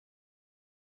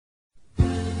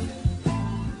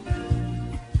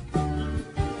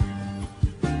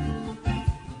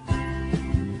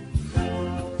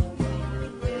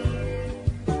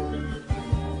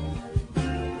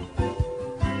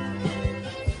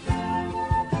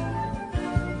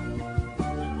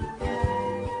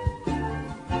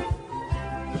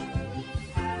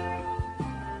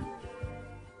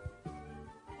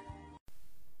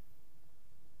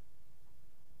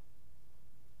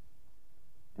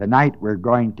Tonight we're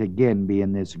going to again be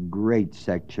in this great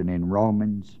section in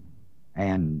Romans,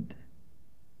 and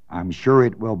I'm sure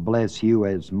it will bless you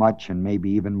as much and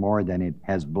maybe even more than it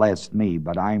has blessed me,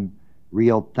 but I'm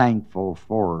real thankful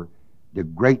for the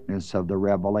greatness of the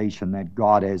revelation that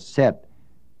God has set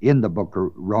in the book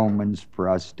of Romans for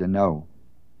us to know.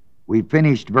 We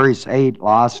finished verse 8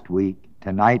 last week.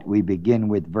 Tonight we begin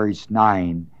with verse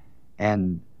 9,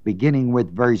 and beginning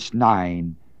with verse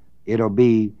 9, it'll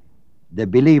be the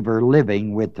believer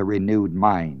living with the renewed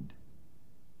mind.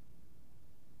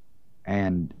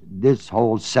 And this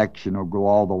whole section will go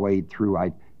all the way through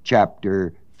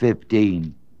chapter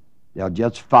 15. They'll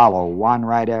just follow one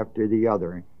right after the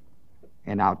other.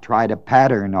 And I'll try to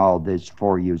pattern all this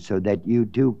for you so that you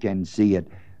too can see it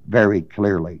very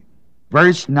clearly.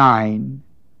 Verse 9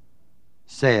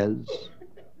 says,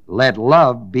 "Let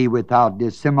love be without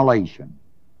dissimulation.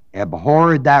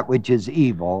 Abhor that which is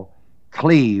evil,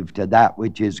 cleave to that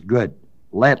which is good."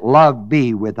 Let love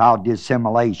be without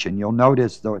dissimulation. You'll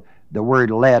notice the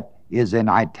word "let" is in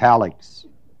italics.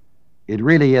 It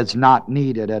really is not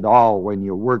needed at all when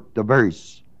you work the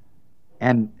verse.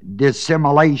 And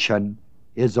dissimulation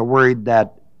is a word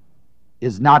that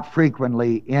is not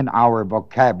frequently in our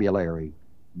vocabulary.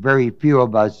 Very few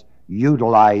of us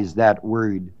utilize that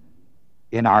word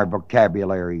in our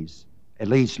vocabularies, at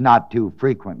least not too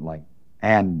frequently.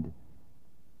 And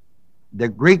the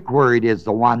Greek word is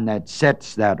the one that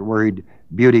sets that word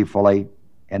beautifully,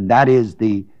 and that is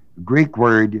the Greek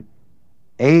word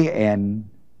anupokritos.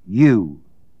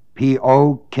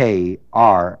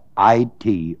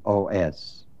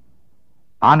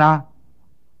 Ana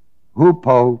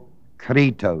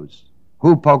hupokritos.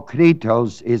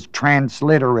 Hupokritos is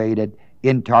transliterated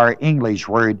into our English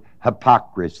word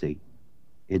hypocrisy.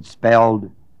 It's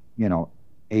spelled,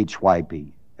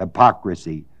 Hyp,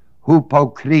 hypocrisy.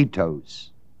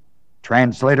 Hypokritos,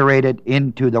 transliterated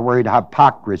into the word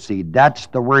hypocrisy. That's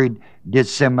the word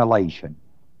dissimulation.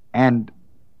 And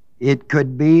it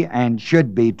could be and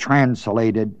should be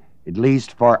translated, at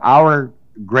least for our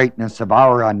greatness of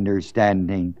our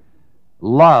understanding,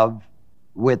 love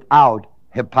without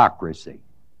hypocrisy.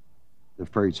 The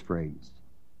first phrase.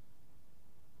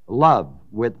 Love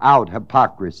without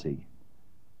hypocrisy.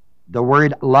 The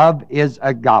word love is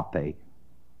agape,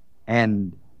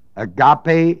 and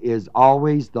agape is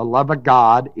always the love of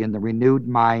God in the renewed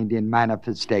mind in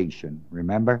manifestation,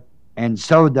 remember? And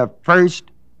so the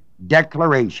first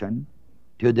declaration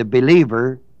to the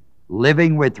believer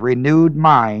living with renewed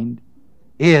mind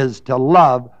is to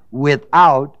love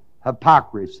without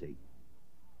hypocrisy.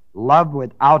 Love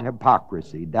without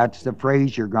hypocrisy. That's the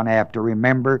phrase you're going to have to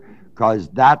remember, because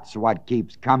that's what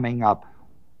keeps coming up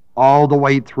all the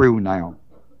way through now.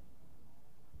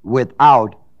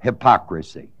 Without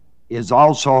hypocrisy is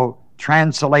also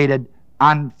translated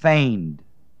unfeigned.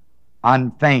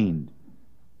 Unfeigned.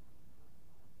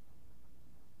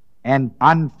 And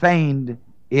unfeigned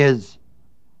is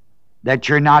that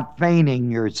you're not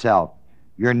feigning yourself.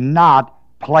 You're not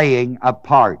playing a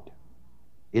part.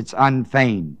 It's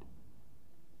unfeigned.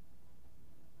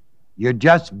 You're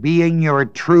just being your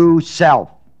true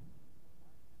self.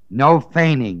 No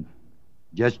feigning,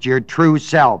 just your true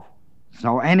self.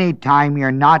 So anytime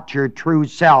you're not your true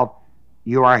self,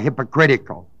 you are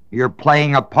hypocritical. You're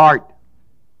playing a part.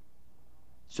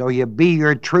 So you be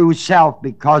your true self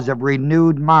because of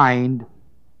renewed mind,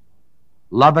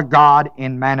 love of God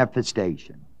in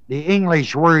manifestation. The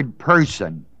English word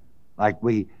person, like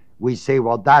we say,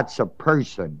 well, that's a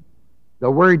person.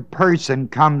 The word person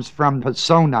comes from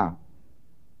persona.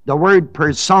 The word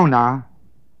persona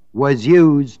was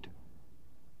used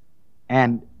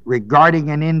and regarding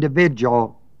an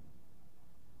individual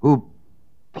who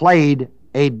played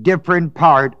a different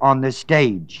part on the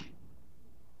stage.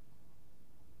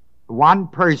 One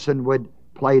person would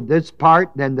play this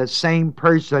part, then the same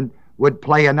person would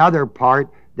play another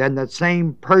part, then the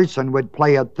same person would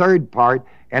play a third part,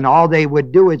 and all they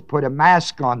would do is put a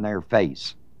mask on their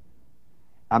face.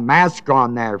 A mask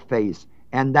on their face.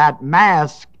 And that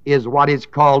mask is what is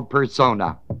called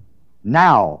persona.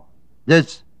 Now,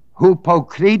 this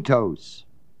hypokritos,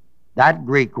 that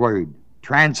Greek word,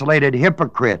 translated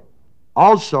hypocrite,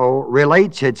 also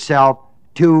relates itself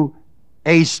to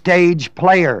a stage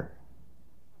player.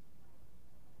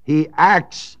 He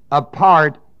acts a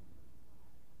part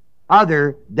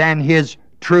other than his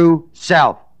true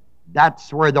self.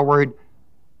 That's where the word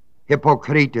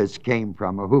hypokritos came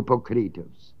from, a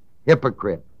hypokritos,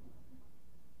 hypocrite.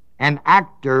 An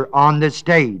actor on the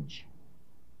stage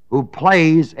who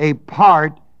plays a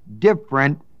part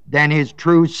different than his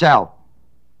true self.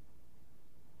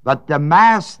 But the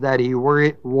mask that he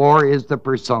wore is the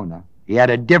persona. He had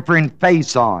a different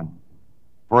face on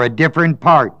for a different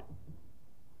part.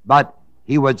 But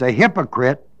he was a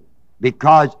hypocrite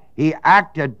because he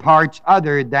acted parts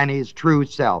other than his true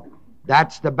self.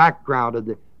 That's the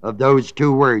background of those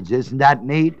two words. Isn't that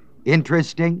neat?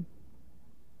 Interesting?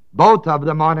 Both of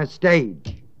them on a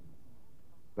stage.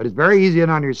 But it's very easy to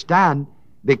understand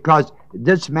because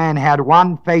this man had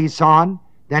one face on,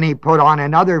 then he put on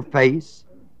another face.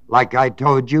 Like I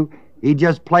told you, he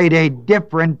just played a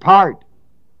different part.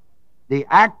 The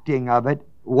acting of it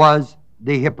was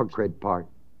the hypocrite part.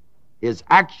 His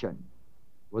action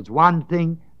was one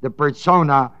thing, the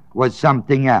persona was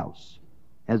something else.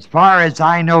 As far as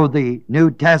I know the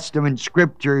New Testament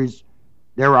scriptures,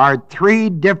 there are three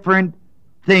different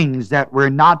things that we're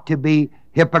not to be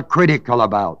hypocritical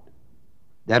about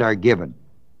that are given.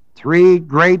 Three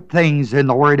great things in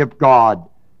the Word of God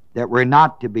that we're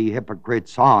not to be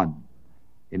hypocrites on.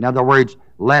 In other words,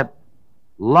 let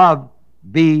love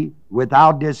be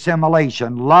without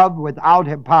dissimulation, love without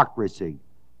hypocrisy.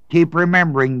 Keep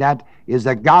remembering that is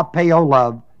agapeo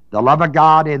love, the love of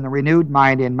God in the renewed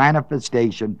mind in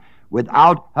manifestation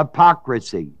without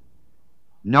hypocrisy.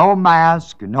 No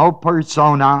mask, no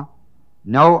persona,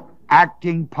 no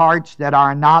acting parts that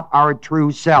are not our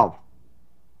true self.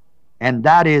 And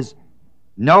that is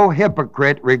no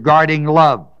hypocrite regarding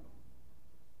love.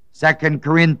 2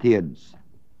 Corinthians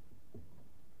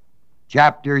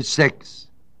chapter 6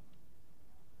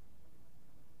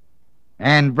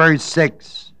 and verse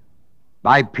 6.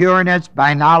 By pureness,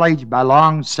 by knowledge, by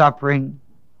long-suffering.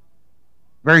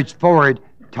 Verse 4, it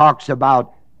talks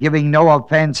about giving no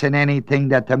offense in anything,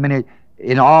 that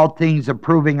in all things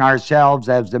approving ourselves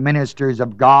as the ministers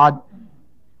of God.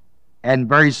 And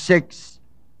verse 6,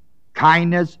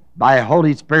 kindness by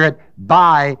Holy Spirit,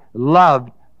 by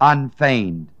love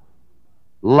unfeigned.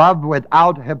 Love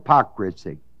without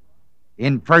hypocrisy.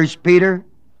 In 1 Peter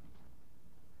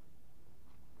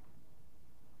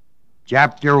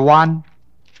chapter 1,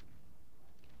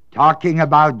 talking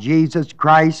about Jesus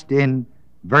Christ in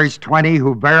verse 20,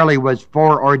 who verily was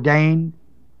foreordained.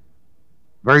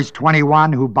 Verse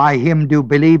 21, who by him do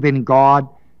believe in God,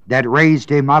 that raised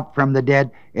him up from the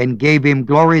dead and gave him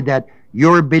glory, that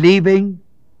your believing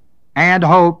and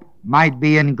hope might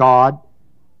be in God.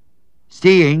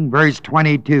 Seeing, verse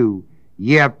 22,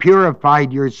 ye have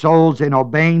purified your souls in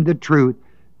obeying the truth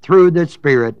through the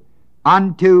Spirit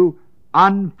unto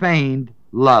unfeigned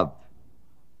love.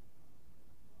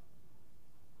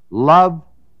 Love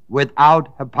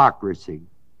without hypocrisy.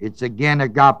 It's again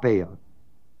agapeo.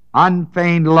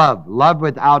 Unfeigned love. Love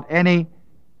without anything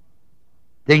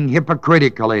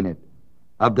hypocritical in it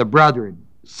of the brethren.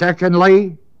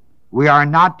 Secondly, we are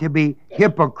not to be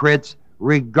hypocrites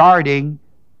regarding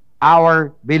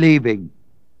our believing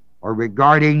or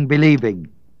regarding believing.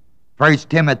 1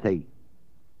 Timothy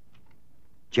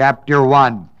chapter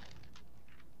 1.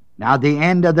 Now the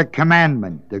end of the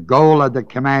commandment, the goal of the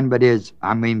commandment is,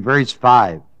 verse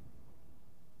 5,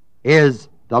 is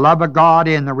the love of God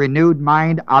in the renewed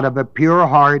mind out of a pure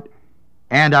heart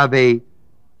and of a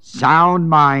sound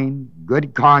mind,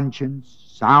 good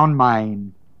conscience, sound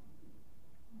mind,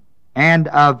 and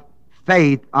of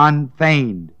faith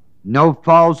unfeigned, no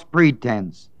false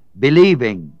pretense,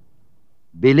 believing,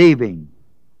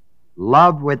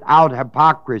 love without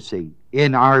hypocrisy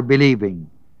in our believing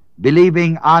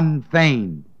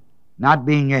unfeigned, not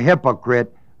being a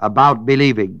hypocrite about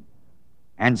believing.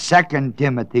 And 2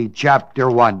 Timothy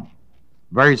chapter 1,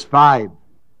 verse 5,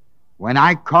 when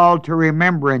I call to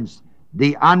remembrance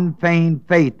the unfeigned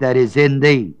faith that is in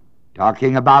thee,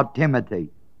 talking about Timothy,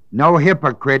 no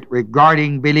hypocrite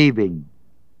regarding believing,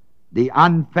 the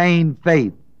unfeigned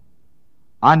faith,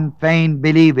 unfeigned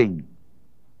believing,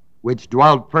 which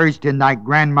dwelt first in thy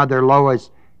grandmother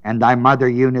Lois and thy mother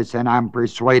Eunice, and I'm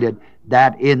persuaded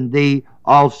that in thee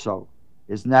also.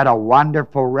 Isn't that a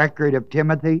wonderful record of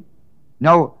Timothy?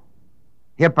 No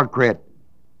hypocrite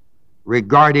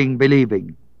regarding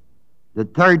believing. The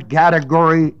third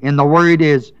category in the word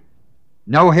is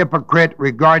no hypocrite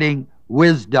regarding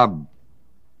wisdom.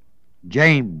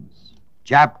 James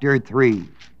chapter 3,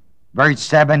 verse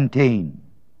 17.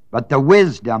 But the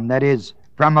wisdom that is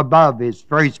from above is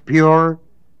first pure,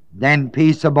 then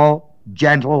peaceable,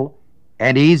 gentle,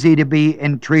 and easy to be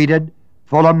entreated,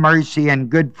 full of mercy and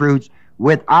good fruits,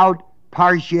 without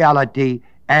partiality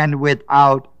and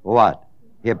without what?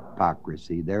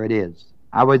 Hypocrisy. There it is.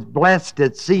 I was blessed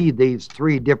to see these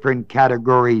three different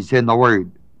categories in the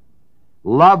Word.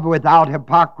 Love without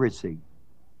hypocrisy.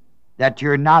 That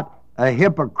you're not a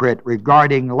hypocrite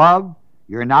regarding love,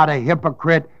 you're not a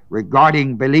hypocrite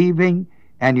regarding believing,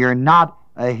 and you're not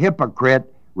a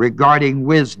hypocrite regarding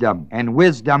wisdom, and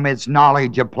wisdom is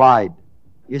knowledge applied.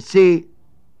 You see,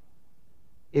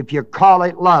 if you call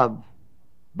it love,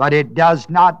 but it does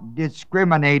not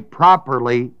discriminate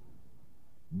properly,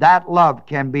 that love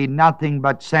can be nothing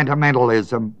but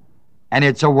sentimentalism, and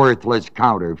it's a worthless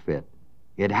counterfeit.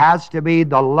 It has to be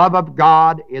the love of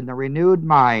God in the renewed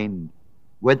mind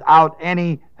without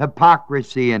any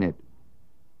hypocrisy in it.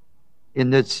 In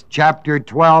this chapter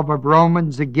 12 of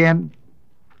Romans again,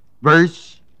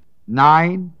 verse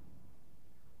 9,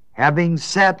 having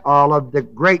set all of the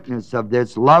greatness of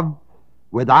this love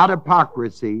without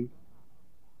hypocrisy,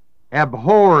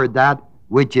 abhor that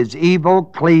which is evil,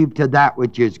 cleave to that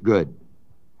which is good.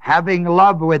 Having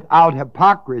love without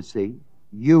hypocrisy,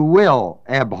 you will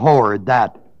abhor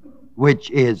that which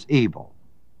is evil.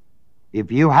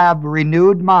 If you have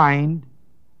renewed mind,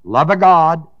 love of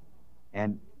God,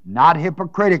 and not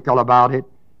hypocritical about it,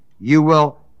 you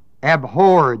will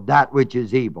abhor that which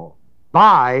is evil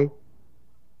by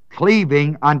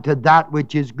cleaving unto that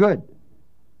which is good.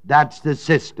 That's the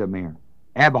system here.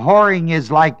 Abhorring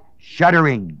is like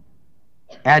shuddering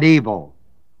at evil.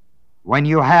 When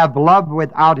you have love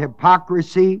without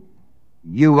hypocrisy,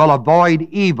 you will avoid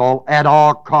evil at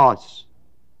all costs,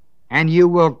 and you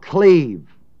will cleave.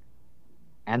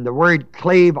 And the word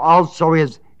cleave also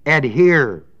is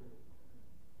adhere,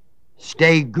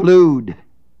 stay glued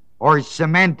or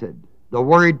cemented. The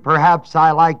word perhaps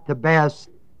I like the best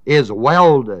is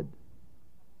welded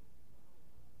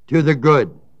to the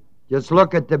good. Just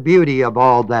look at the beauty of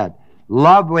all that.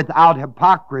 Love without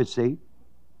hypocrisy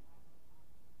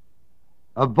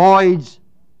avoids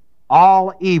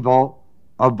all evil,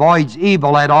 avoids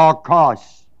evil at all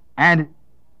costs. And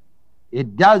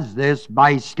it does this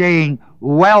by staying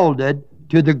welded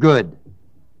to the good.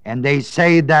 And they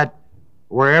say that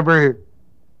wherever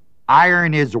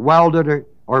iron is welded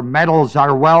or metals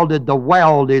are welded, the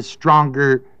weld is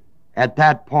stronger at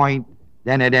that point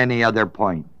than at any other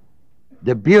point.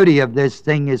 The beauty of this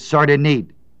thing is sort of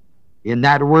neat in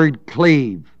that word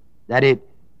cleave, that it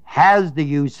has the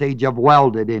usage of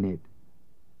welded in it.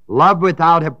 Love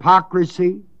without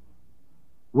hypocrisy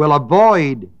will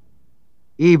avoid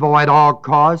evil at all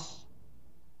costs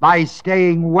by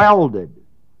staying welded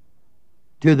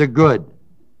to the good.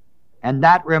 And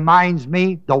that reminds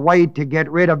me, the way to get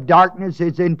rid of darkness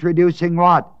is introducing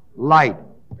what? Light.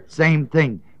 Same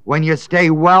thing. When you stay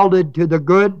welded to the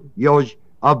good, you'll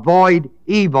avoid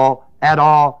evil at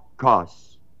all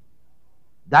costs.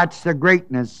 That's the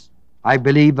greatness, I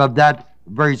believe, of that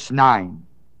verse 9.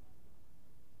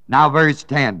 Now verse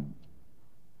 10.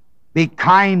 Be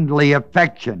kindly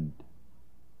affectioned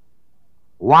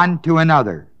one to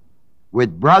another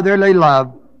with brotherly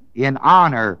love, in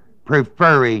honor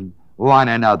preferring one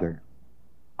another.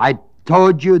 I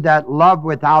told you that love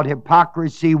without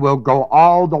hypocrisy will go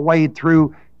all the way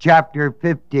through chapter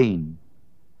 15.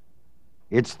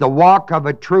 It's the walk of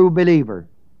a true believer.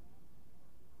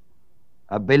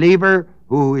 A believer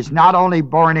who is not only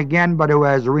born again, but who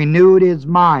has renewed his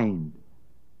mind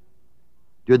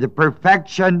to the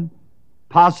perfection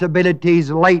possibilities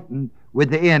latent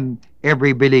within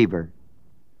every believer.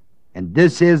 And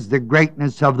this is the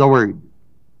greatness of the word.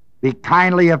 Be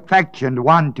kindly affectioned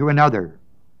one to another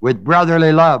with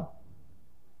brotherly love,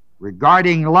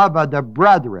 regarding love of the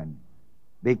brethren,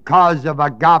 because of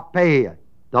agape,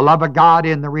 the love of God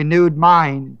in the renewed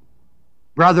mind,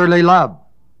 brotherly love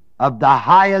of the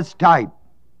highest type.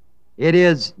 It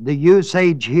is the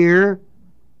usage here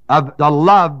of the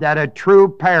love that a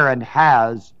true parent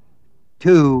has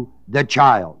to the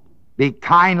child. Be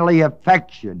kindly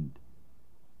affectioned.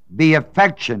 Be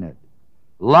affectionate.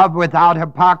 Love without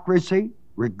hypocrisy,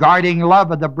 regarding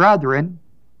love of the brethren.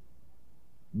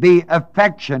 Be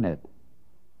affectionate.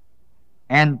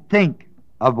 And think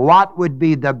of what would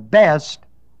be the best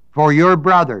for your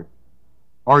brother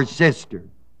or sister,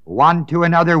 one to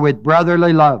another with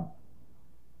brotherly love.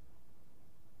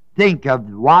 Think of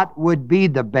what would be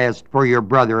the best for your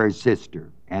brother or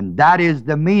sister. And that is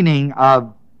the meaning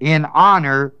of in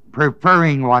honor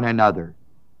preferring one another,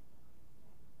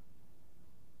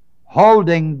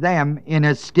 holding them in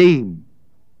esteem,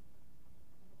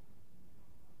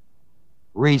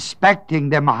 respecting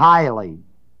them highly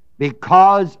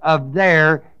because of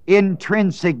their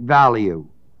intrinsic value,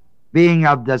 being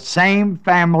of the same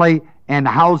family and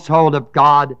household of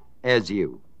God as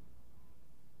you.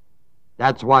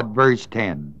 That's what verse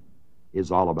 10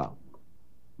 is all about.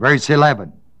 Verse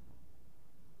 11.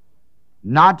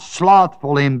 Not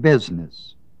slothful in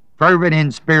business, fervent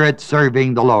in spirit,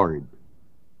 serving the Lord.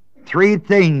 Three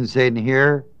things in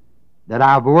here that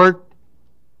I've worked,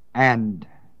 and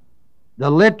The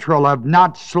literal of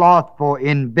not slothful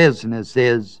in business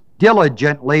is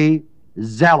diligently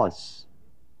zealous.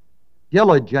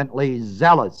 Diligently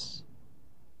zealous.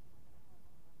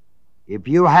 If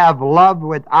you have love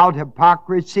without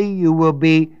hypocrisy, you will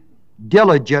be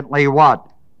diligently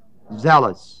what?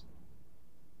 Zealous.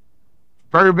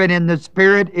 Fervent in the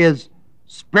Spirit is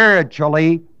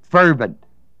spiritually fervent.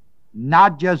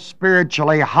 Not just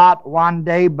spiritually hot one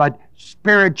day, but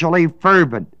spiritually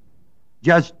fervent.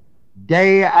 Just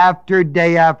day after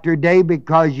day after day,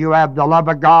 because you have the love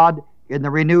of God in the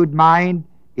renewed mind,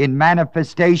 in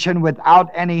manifestation without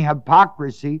any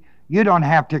hypocrisy. You don't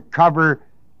have to cover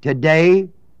today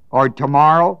or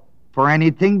tomorrow for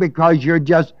anything, because you're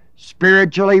just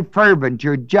spiritually fervent.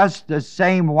 You're just the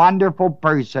same wonderful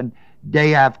person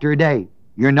day after day.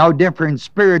 You're no different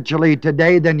spiritually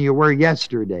today than you were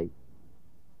yesterday.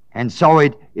 And so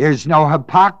there's no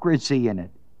hypocrisy in it.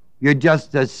 You're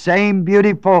just the same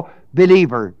beautiful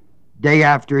believer day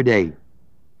after day.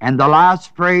 And the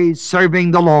last phrase,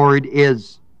 serving the Lord,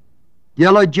 is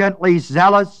diligently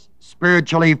zealous,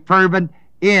 spiritually fervent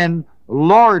in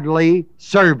lordly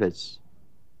service.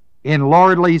 In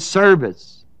lordly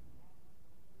service.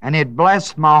 And it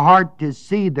blessed my heart to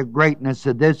see the greatness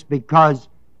of this, because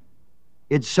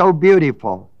it's so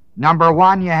beautiful. Number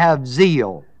one, you have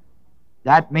zeal.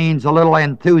 That means a little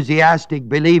enthusiastic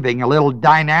believing, a little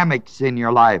dynamics in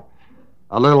your life,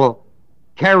 a little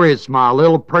charisma, a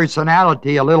little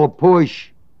personality, a little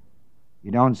push.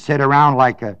 You don't sit around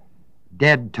like a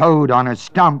dead toad on a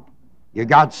stump. You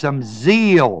got some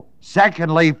zeal.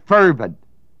 Secondly, fervent.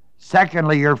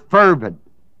 Secondly, you're fervent.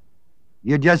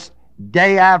 You just,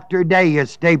 day after day, you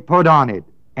stay put on it.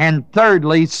 And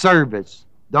thirdly, service.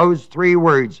 Those three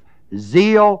words,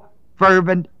 zeal,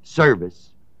 fervent, service.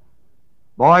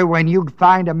 Boy, when you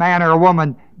find a man or a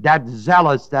woman that's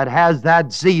zealous, that has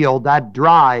that zeal, that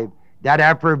drive, that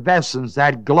effervescence,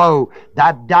 that glow,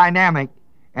 that dynamic,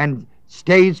 and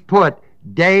stays put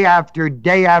day after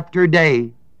day after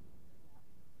day,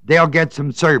 they'll get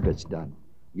some service done.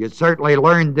 You certainly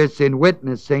learned this in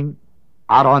witnessing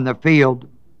out on the field.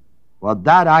 Well,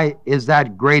 that is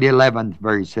that great 11th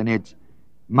verse, and it's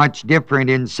much different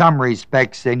in some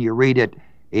respects than you read it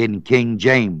in King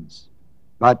James.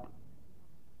 But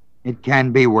it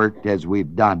can be worked as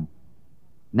we've done.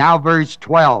 Now verse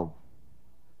 12,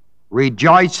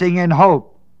 rejoicing in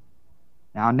hope.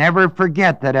 Now never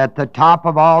forget that at the top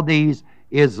of all these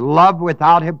is love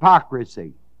without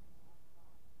hypocrisy.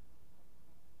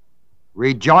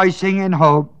 Rejoicing in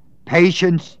hope,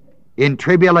 patience in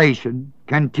tribulation,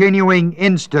 continuing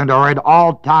instant or at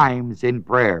all times in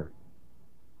prayer.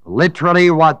 Literally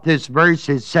what this verse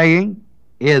is saying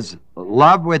is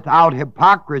love without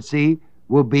hypocrisy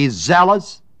will be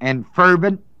zealous and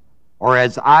fervent, or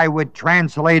as I would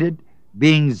translate it,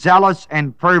 being zealous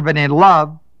and fervent in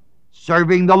love,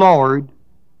 serving the Lord,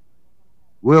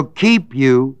 will keep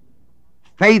you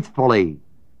faithfully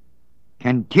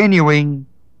continuing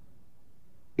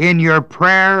in your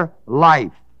prayer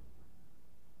life.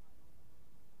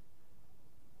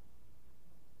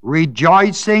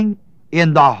 Rejoicing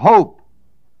in the hope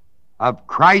of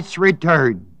Christ's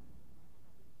return,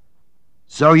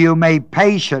 so you may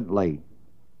patiently,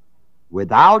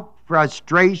 without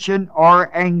frustration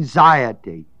or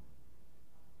anxiety,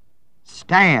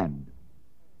 stand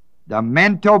the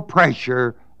mental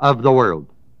pressure of the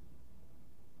world.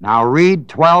 Now read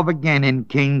 12 again in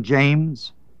King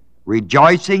James.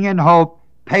 Rejoicing in hope,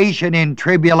 patient in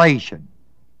tribulation.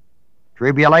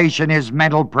 Tribulation is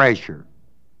mental pressure.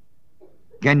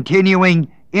 Continuing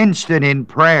instant in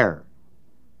prayer.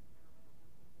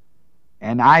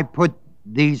 And I put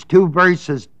these two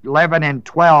verses, 11 and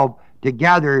 12,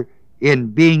 together in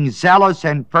being zealous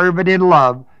and fervent in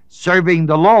love, serving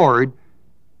the Lord,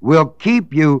 will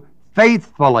keep you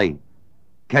faithfully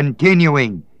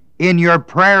continuing in your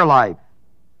prayer life,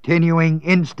 continuing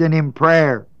instant in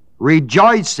prayer,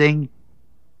 rejoicing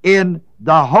in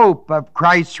the hope of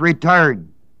Christ's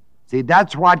return. See,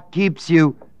 that's what keeps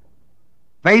you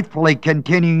faithfully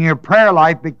continuing your prayer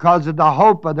life, because of the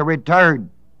hope of the return.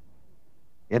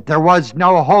 If there was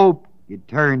no hope, you'd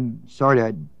turn sort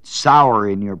of sour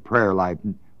in your prayer life.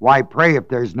 Why pray if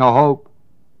there's no hope?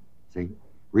 See,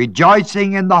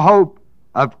 rejoicing in the hope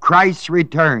of Christ's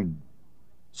return,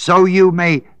 so you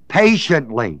may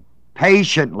patiently,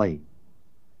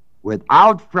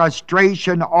 without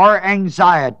frustration or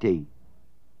anxiety,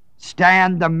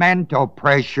 stand the mental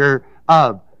pressure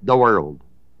of the world.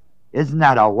 Isn't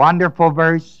that a wonderful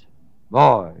verse?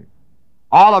 Boy,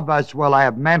 all of us will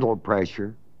have mental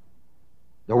pressure.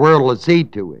 The world will see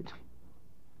to it.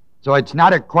 So it's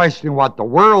not a question what the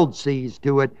world sees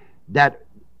to it, that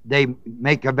they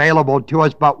make available to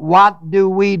us, but what do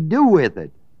we do with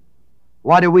it?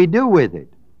 What do we do with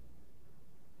it?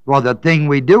 Well, the thing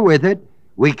we do with it,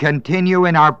 we continue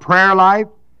in our prayer life,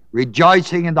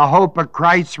 rejoicing in the hope of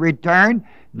Christ's return.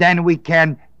 Then we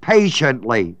can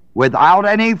patiently, without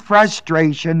any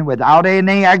frustration, without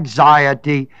any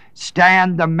anxiety,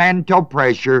 stand the mental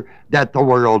pressure that the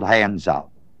world hands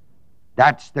out.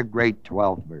 That's the great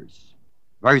 12th verse.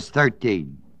 Verse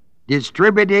 13,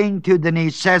 distributing to the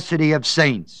necessity of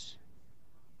saints,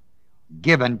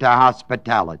 given to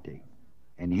hospitality.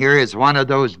 And here is one of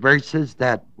those verses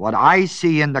that what I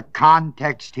see in the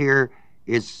context here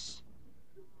is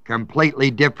completely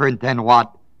different than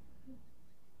what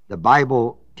the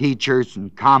Bible teachers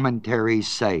and commentaries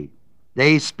say.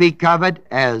 They speak of it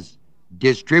as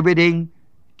distributing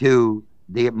to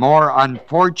the more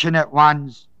unfortunate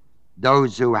ones,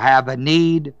 those who have a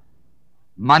need,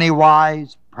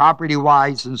 money-wise,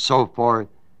 property-wise, and so forth,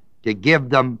 to give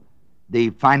them the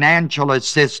financial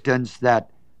assistance that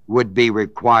would be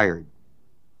required.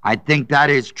 I think that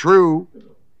is true,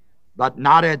 but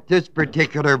not at this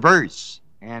particular verse.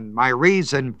 And my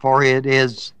reason for it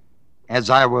is, as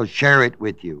I will share it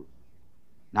with you.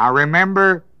 Now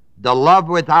remember, the love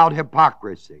without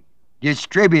hypocrisy.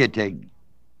 Distributing.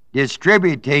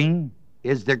 Distributing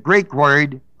is the Greek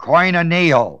word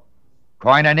koinoneo.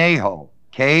 Koinoneo.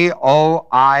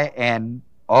 Koinoneo.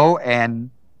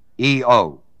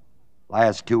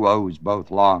 Last two O's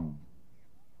both long.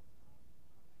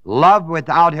 Love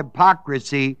without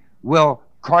hypocrisy will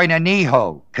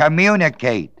koinoneo,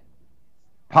 communicate,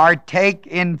 partake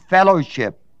in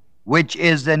fellowship, which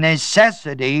is the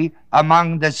necessity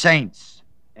among the saints.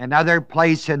 Another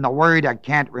place in the Word, I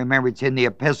can't remember, it's in the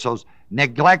epistles,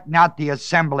 neglect not the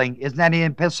assembling, isn't that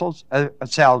in epistles?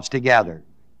 Ourselves together.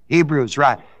 Hebrews,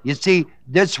 right. You see,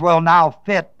 this will now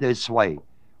fit this way.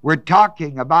 We're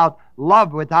talking about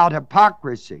love without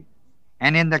hypocrisy.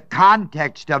 And in the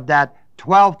context of that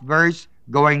 12th verse,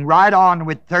 going right on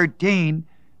with 13,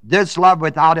 this love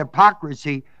without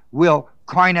hypocrisy will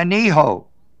koinoneo,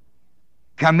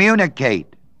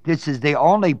 communicate. This is the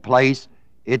only place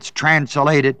it's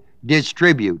translated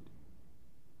distribute.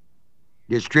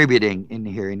 Distributing in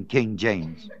here in King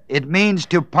James. It means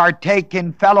to partake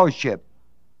in fellowship.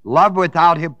 Love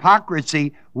without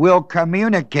hypocrisy will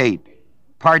communicate,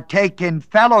 partake in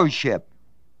fellowship,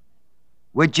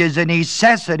 which is a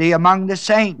necessity among the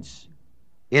saints.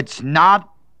 It's not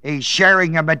a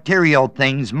sharing of material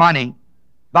things, money,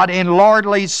 but in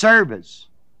lordly service.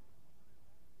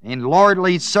 In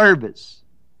lordly service.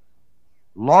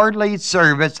 Lordly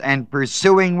service and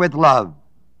pursuing with love.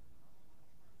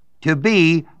 To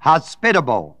be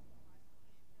hospitable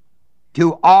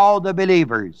to all the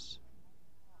believers.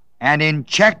 And in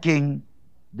checking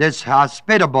this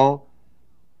hospitable,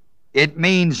 it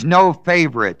means no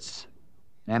favorites.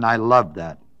 And I love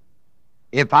that.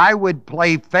 If I would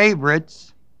play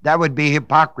favorites, that would be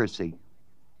hypocrisy.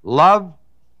 Love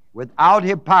without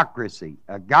hypocrisy,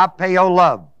 agapeo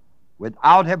love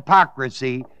without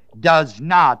hypocrisy, does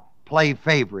not play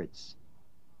favorites.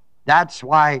 That's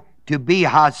why to be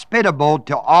hospitable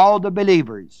to all the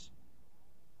believers.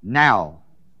 Now,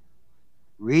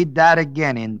 read that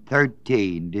again in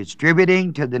 13.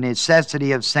 Distributing to the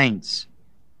necessity of saints.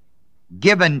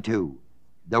 Given to.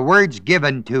 The words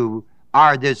given to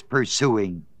are this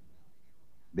pursuing.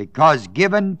 Because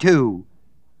given to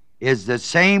is the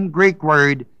same Greek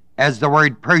word as the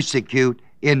word persecute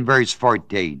in verse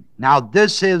 14. Now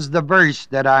this is the verse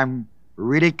that I'm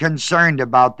really concerned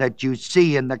about, that you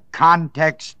see in the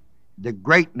context, the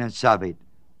greatness of it.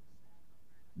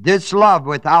 This love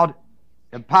without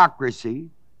hypocrisy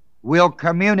will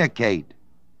communicate.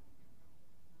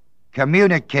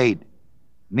 Communicate,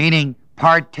 meaning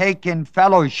partake in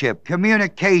fellowship,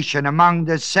 communication among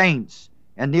the saints.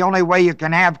 And the only way you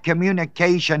can have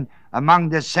communication among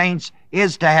the saints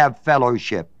is to have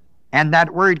fellowship. And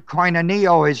that word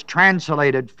koinoneo is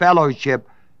translated fellowship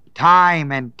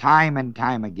time and time and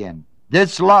time again.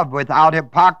 This love without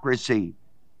hypocrisy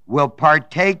will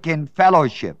partake in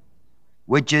fellowship,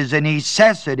 which is a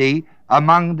necessity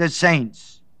among the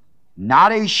saints.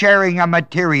 Not a sharing of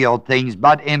material things,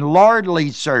 but in lordly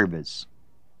service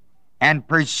and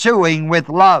pursuing with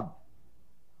love.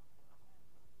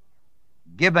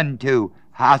 Given to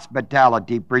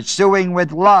hospitality, pursuing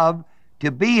with love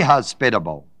to be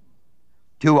hospitable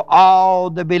to all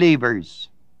the believers.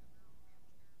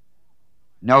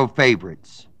 No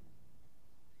favorites.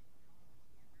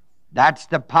 That's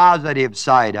the positive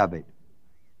side of it.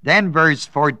 Then verse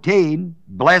 14,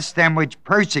 bless them which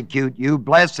persecute you,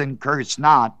 bless and curse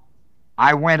not.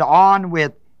 I went on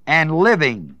with, and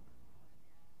living.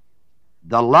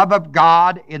 the love of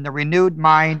God in the renewed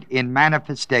mind in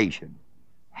manifestation,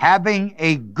 having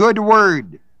a good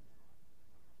word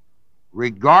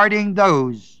regarding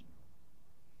those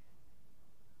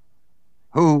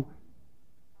who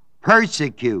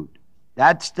persecute.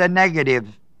 That's the negative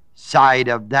side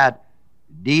of that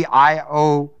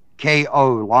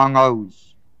D-I-O-K-O, long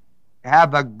O's.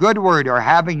 Have a good word, or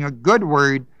having a good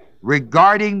word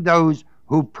regarding those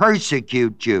who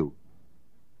persecute you,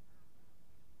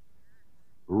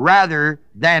 rather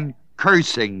than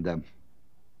cursing them.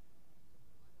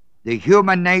 The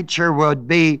human nature would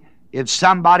be, if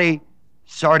somebody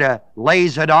sort of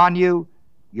lays it on you,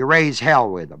 you raise hell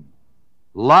with them.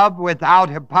 Love without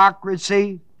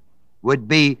hypocrisy would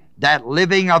be that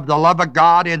living of the love of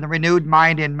God in the renewed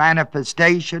mind in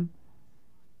manifestation,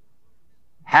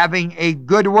 having a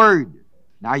good word.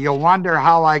 Now you'll wonder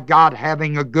how I got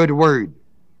having a good word.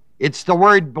 It's the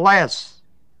word bless.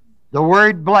 The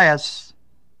word bless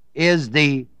is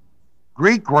the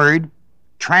Greek word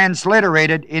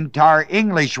transliterated into our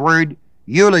English word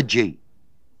eulogy.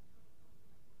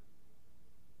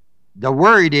 The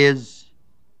word is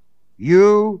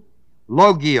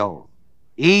eulogio,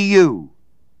 E-U-L-O-G-E-O.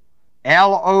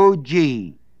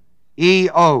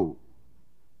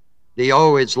 The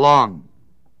O is long.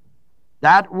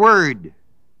 That word,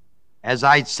 as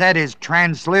I said, is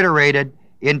transliterated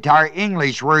into our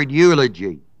English word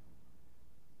eulogy.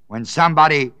 When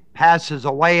somebody passes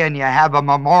away and you have a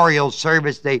memorial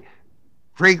service, they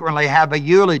frequently have a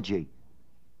eulogy.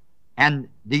 And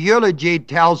the eulogy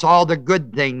tells all the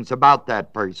good things about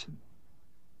that person.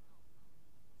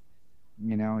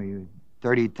 You know, you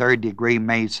 33rd degree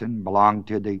Mason, belong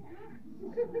to the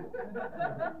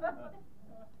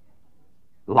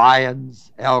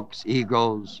Lions, Elks,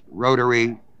 Eagles,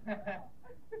 Rotary,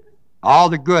 all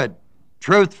the good.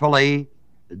 Truthfully,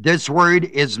 this word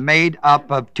is made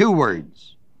up of two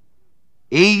words.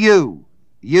 E-U,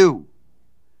 you,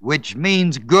 which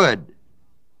means good.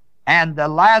 And the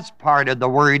last part of the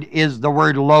word is the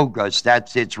word logos.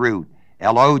 That's its root.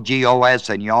 L-O-G-O-S,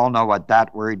 and you all know what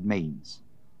that word means.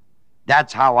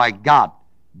 That's how I got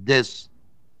this,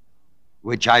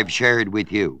 which I've shared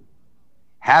with you.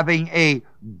 Having a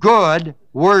good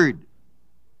word.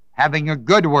 Having a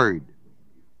good word.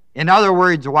 In other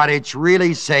words, what it's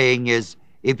really saying is,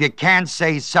 if you can't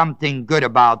say something good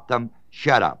about them,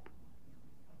 shut up.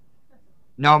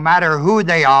 No matter who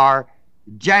they are,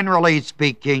 generally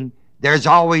speaking, there's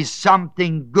always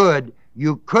something good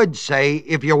you could say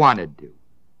if you wanted to.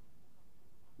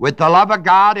 With the love of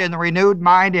God in the renewed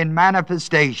mind in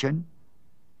manifestation,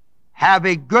 have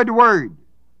a good word,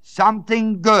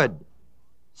 something good,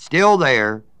 still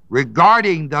there,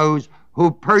 regarding those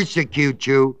who persecute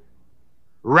you,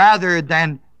 rather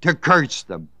than to curse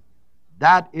them.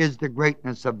 That is the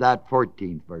greatness of that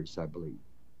 14th verse, I believe.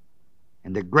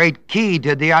 And the great key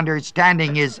to the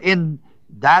understanding is in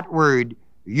that word,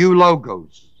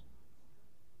 eulogos.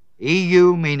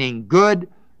 E-U meaning good,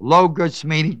 logos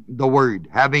meaning the word,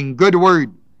 having good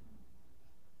word.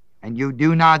 And you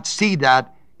do not see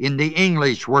that in the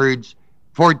English words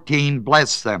 14,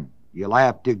 bless them. You'll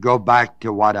have to go back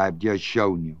to what I've just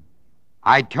shown you.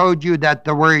 I told you that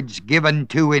the words given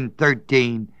to in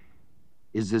 13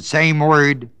 is the same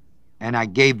word, and I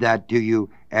gave that to you,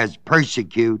 as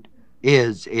persecute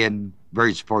is in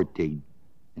verse 14.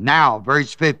 Now,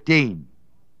 verse 15.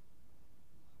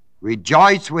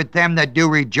 Rejoice with them that do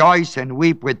rejoice, and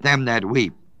weep with them that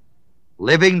weep.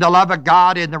 Living the love of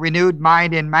God in the renewed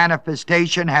mind in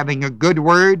manifestation, having a good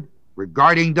word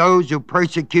regarding those who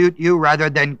persecute you rather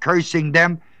than cursing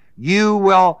them, you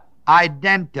will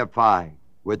identify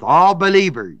with all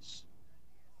believers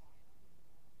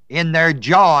in their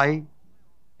joy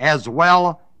as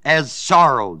well as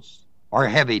sorrows or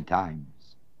heavy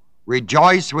times.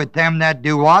 Rejoice with them that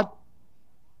do what?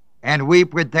 And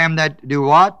weep with them that do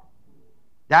what?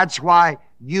 That's why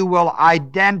you will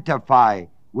identify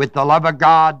with the love of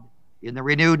God in the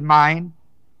renewed mind.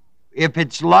 If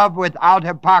it's love without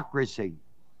hypocrisy,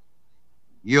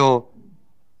 you'll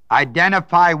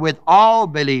identify with all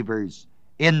believers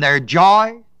in their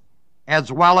joy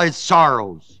as well as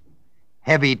sorrows,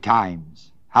 heavy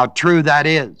times. How true that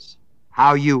is.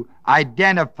 How you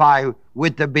identify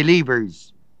with the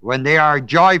believers. When they are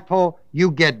joyful,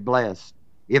 you get blessed.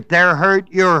 If they're hurt,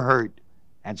 you're hurt.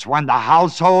 And so when the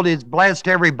household is blessed,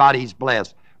 everybody's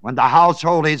blessed. When the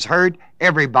household is hurt,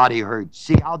 everybody hurts.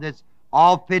 See how this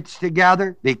all fits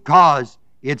together? Because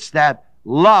it's that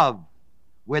love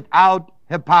without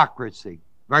hypocrisy.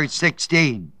 Verse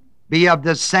 16, be of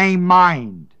the same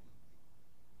mind,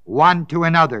 one to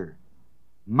another.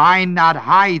 Mind not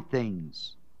high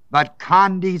things, but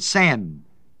condescend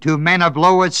to men of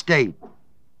low estate,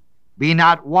 be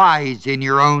not wise in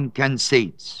your own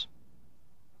conceits.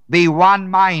 Be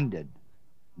one-minded,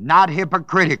 not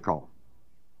hypocritical.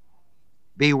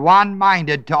 Be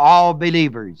one-minded to all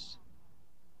believers.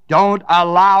 Don't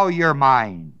allow your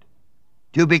mind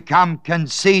to become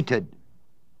conceited,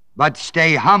 but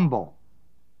stay humble,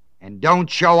 and don't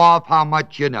show off how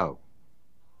much you know.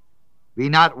 Be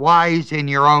not wise in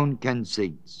your own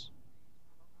conceits.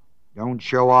 Don't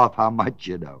show off how much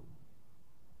you know.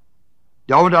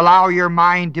 Don't allow your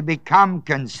mind to become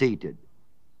conceited,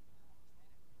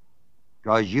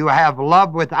 because you have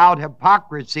love without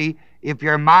hypocrisy. If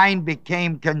your mind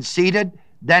became conceited,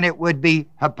 then it would be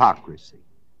hypocrisy.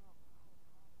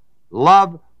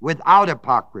 Love without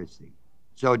hypocrisy.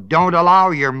 So don't allow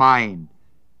your mind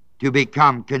to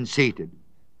become conceited.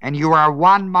 And you are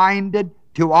one-minded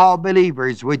to all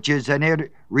believers, which is an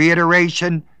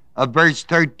reiteration of verse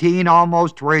 13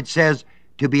 almost, where it says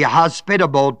to be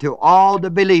hospitable to all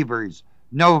the believers,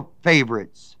 no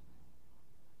favorites.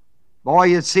 Boy,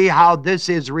 you see how this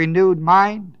is renewed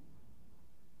mind?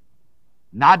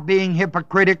 Not being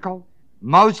hypocritical.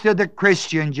 Most of the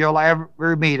Christians you'll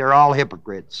ever meet are all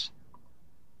hypocrites.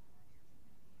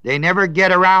 They never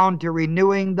get around to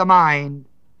renewing the mind,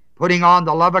 putting on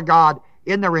the love of God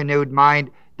in the renewed mind,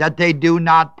 that they do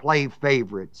not play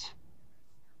favorites.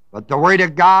 But the Word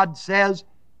of God says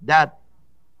that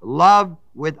love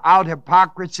without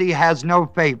hypocrisy has no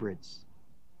favorites.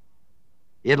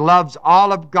 It loves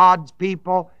all of God's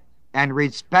people and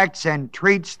respects and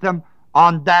treats them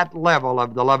on that level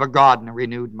of the love of God in a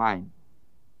renewed mind.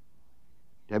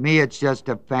 To me, it's just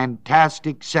a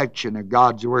fantastic section of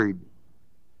God's Word.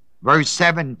 Verse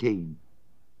 17,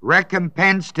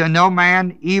 recompense to no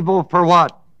man evil for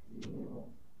what?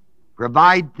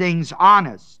 Provide things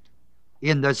honest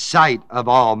in the sight of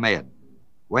all men.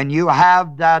 When you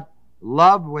have that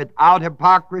love without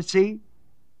hypocrisy,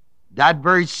 that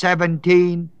verse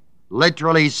 17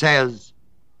 literally says,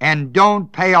 and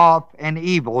don't pay off an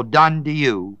evil done to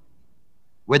you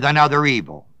with another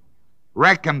evil.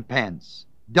 Recompense.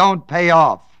 Don't pay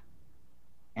off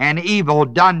an evil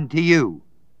done to you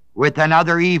with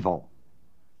another evil.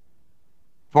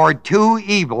 For two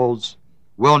evils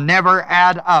will never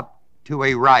add up to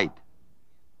a right.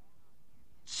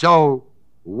 So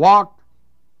walk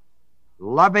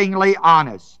lovingly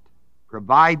honest.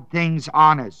 Provide things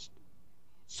honest.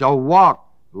 So walk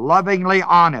lovingly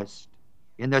honest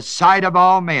in the sight of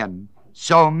all men,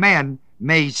 so men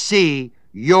may see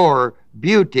your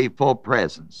beautiful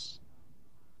presence.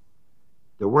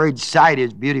 The word sight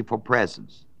is beautiful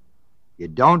presence. You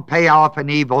don't pay off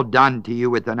an evil done to you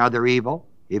with another evil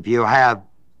if you have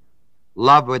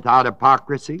love without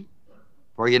hypocrisy.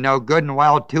 For you know good and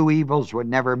well 2 evils would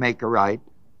never make a right.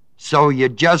 So you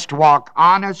just walk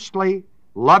honestly,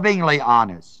 lovingly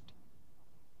honest.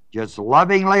 Just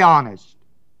lovingly honest.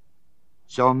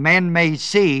 So men may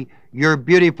see your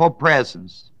beautiful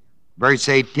presence. Verse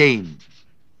 18.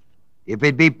 If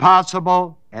it be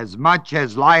possible, as much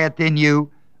as lieth in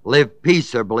you, live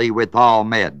peaceably with all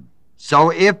men.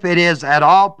 So if it is at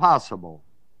all possible,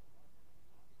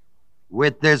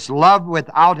 with this love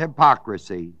without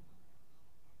hypocrisy,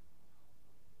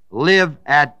 live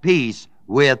at peace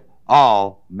with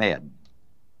all men.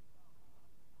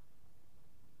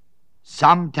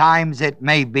 Sometimes it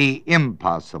may be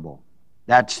impossible.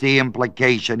 That's the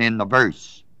implication in the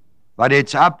verse. But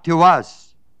it's up to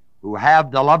us who have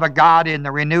the love of God in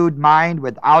the renewed mind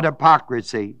without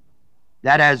hypocrisy,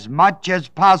 that as much as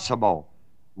possible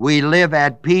we live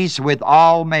at peace with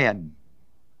all men,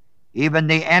 even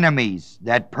the enemies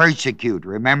that persecute.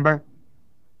 Remember,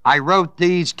 I wrote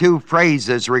these 2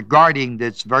 phrases regarding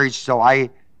this verse so I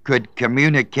could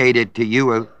communicate it to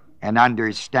you and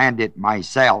understand it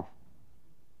myself.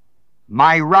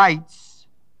 My rights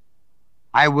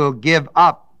I will give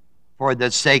up for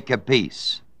the sake of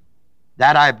peace.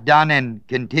 That I've done and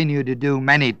continue to do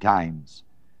many times.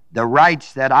 The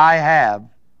rights that I have,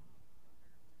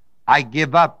 I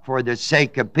give up for the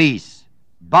sake of peace.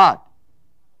 But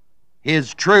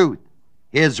His truth,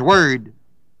 His word,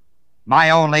 my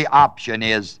only option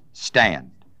is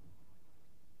stand.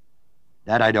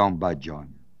 That I don't budge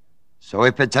on. So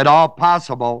if it's at all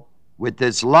possible, with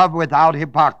this love without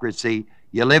hypocrisy,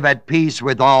 you live at peace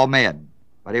with all men.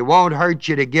 But it won't hurt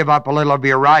you to give up a little of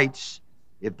your rights,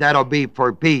 if that'll be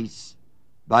for peace.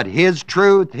 But His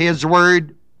truth, His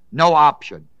word, no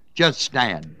option. Just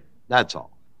stand. That's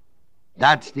all.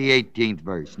 That's the 18th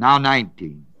verse. Now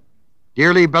 19.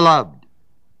 Dearly beloved,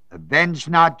 avenge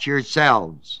not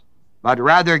yourselves, but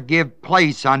rather give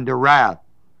place unto wrath.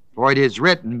 For it is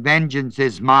written, vengeance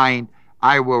is mine,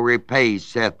 I will repay,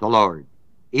 saith the Lord.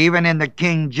 Even in the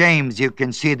King James, you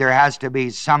can see there has to be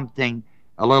something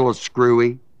a little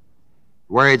screwy,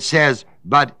 where it says,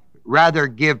 but rather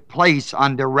give place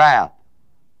unto wrath.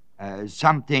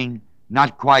 Something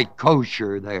not quite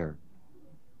kosher there.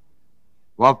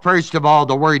 Well, first of all,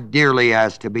 the word dearly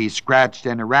has to be scratched,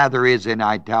 and rather is in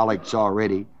italics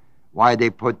already. Why they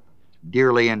put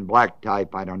dearly in black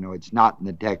type, I don't know. It's not in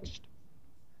the text.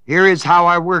 Here is how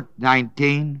I work,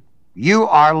 19. You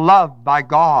are loved by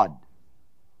God,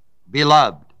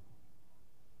 beloved.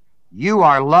 You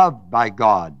are loved by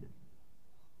God.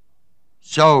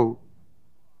 So,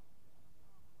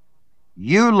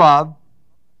 you love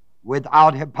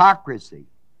without hypocrisy.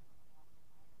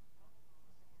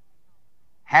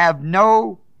 Have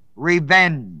no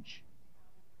revenge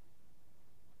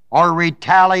or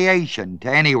retaliation to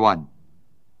anyone.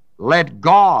 Let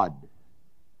God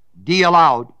deal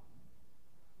out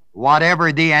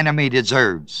whatever the enemy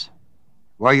deserves.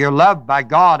 Well, you're loved by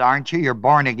God, aren't you? You're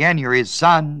born again. You're His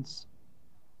sons.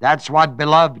 That's what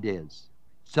beloved is.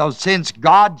 So since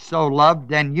God so loved,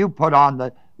 then you put on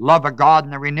the love of God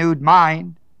in the renewed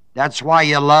mind. That's why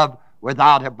you love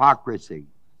without hypocrisy.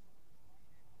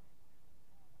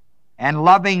 And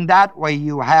loving that way,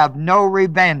 you have no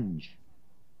revenge,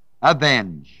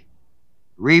 revenge,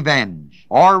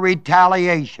 or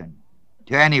retaliation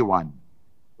to anyone.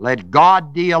 Let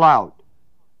God deal out.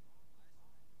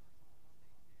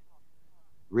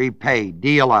 Repay,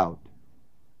 deal out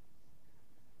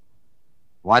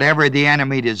whatever the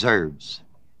enemy deserves.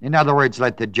 In other words,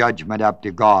 let the judgment up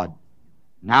to God.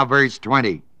 Now verse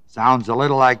 20. Sounds a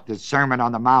little like the Sermon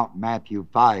on the Mount, Matthew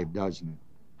 5, doesn't it?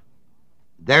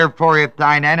 Therefore, if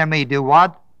thine enemy do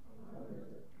what?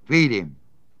 Feed him.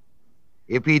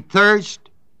 If he thirst,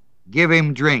 give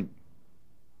him drink.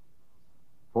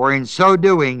 For in so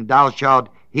doing thou shalt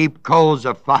heap coals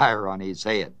of fire on his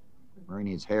head. Burn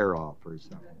his hair off or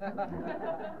something.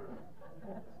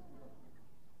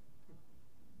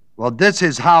 Well, this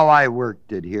is how I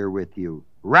worked it here with you.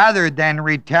 Rather than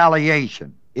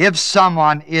retaliation, if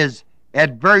someone is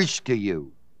adverse to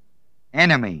you,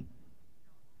 enemy,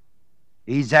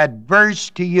 he's adverse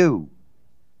to you,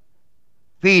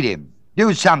 feed him.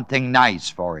 Do something nice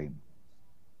for him.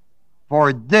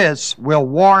 For this will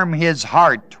warm his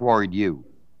heart toward you.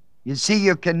 You see,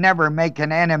 you can never make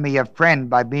an enemy a friend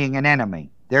by being an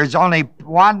enemy. There's only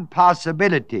one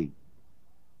possibility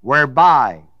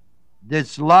whereby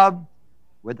this love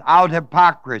without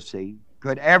hypocrisy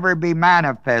could ever be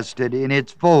manifested in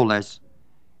its fullness,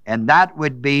 and that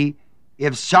would be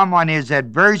if someone is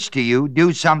adverse to you,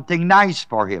 do something nice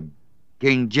for him.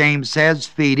 King James says,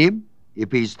 feed him.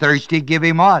 If he's thirsty, give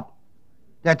him what?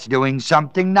 That's doing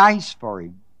something nice for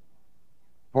him.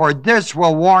 For this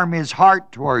will warm his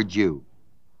heart towards you.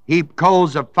 Heap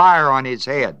coals of fire on his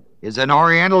head is an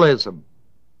Orientalism,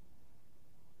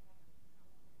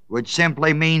 which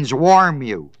simply means warm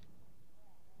you.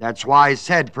 That's why I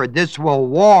said, for this will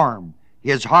warm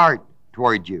his heart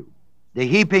toward you. The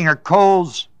heaping of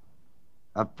coals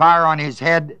of fire on his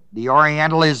head, the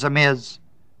Orientalism is,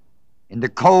 in the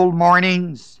cold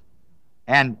mornings,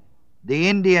 and the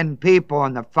Indian people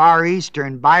and the Far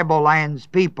Eastern Bible lands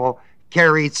people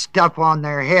carry stuff on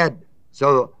their head.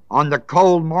 So on the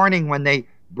cold morning when they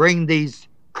bring these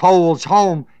coals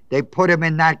home, they put them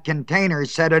in that container,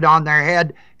 set it on their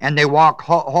head, and they walk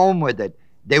home with it.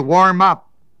 They warm up.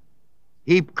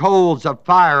 Heap coals of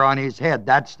fire on his head.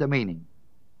 That's the meaning.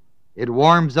 It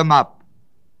warms them up.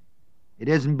 It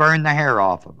doesn't burn the hair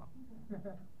off of them.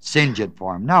 Singe it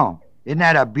for them. No. Isn't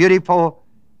that a beautiful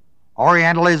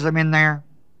Orientalism in there?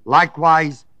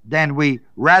 Likewise, then we,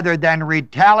 rather than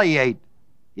retaliate,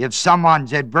 if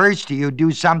someone's adverse to you,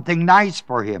 do something nice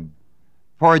for him.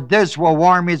 For this will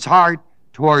warm his heart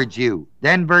towards you.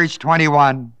 Then verse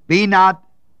 21, be not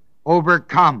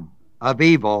overcome of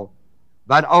evil,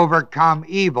 but overcome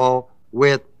evil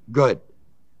with good.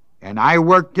 And I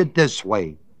worked it this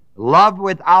way. Love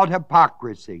without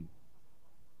hypocrisy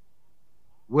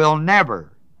will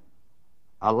never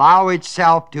allow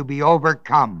itself to be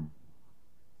overcome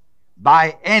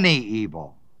by any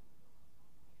evil,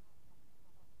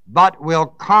 but will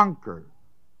conquer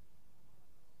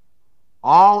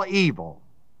all evil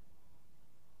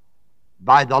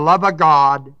by the love of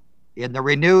God in the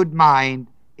renewed mind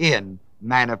in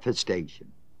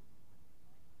manifestation.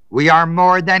 We are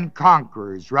more than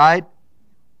conquerors, right?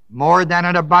 More than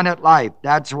an abundant life.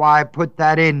 That's why I put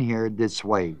that in here this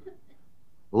way.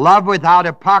 Love without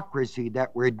hypocrisy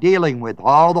that we're dealing with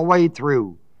all the way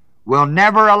through will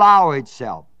never allow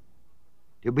itself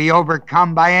to be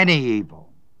overcome by any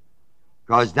evil,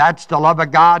 because that's the love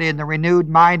of God in the renewed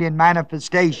mind in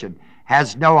manifestation.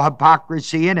 Has no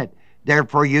hypocrisy in it.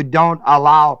 Therefore, you don't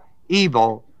allow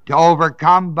evil to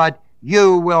overcome, but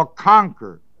you will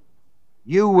conquer.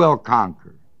 You will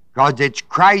conquer. Because it's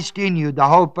Christ in you, the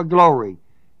hope of glory.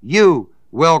 You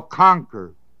will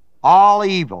conquer all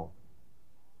evil.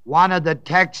 One of the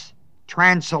texts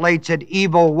translates it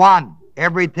evil one.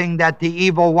 Everything that the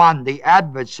evil one, the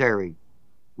adversary,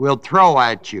 will throw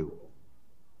at you.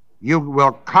 You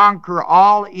will conquer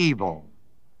all evil,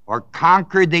 or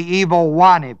conquer the evil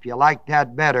one, if you like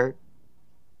that better.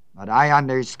 But I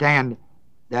understand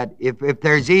that if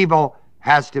there's evil,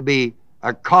 has to be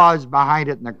a cause behind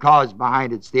it, and the cause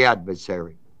behind it's the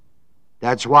adversary.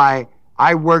 That's why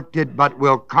I worked it, but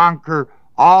will conquer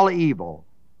all evil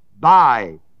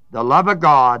by the love of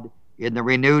God in the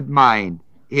renewed mind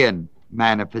in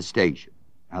manifestation.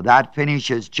 Now that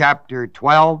finishes chapter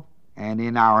 12, and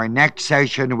in our next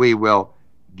session we will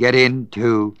get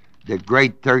into the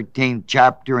great 13th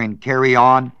chapter and carry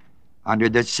on under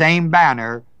the same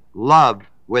banner, love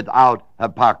without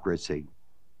hypocrisy.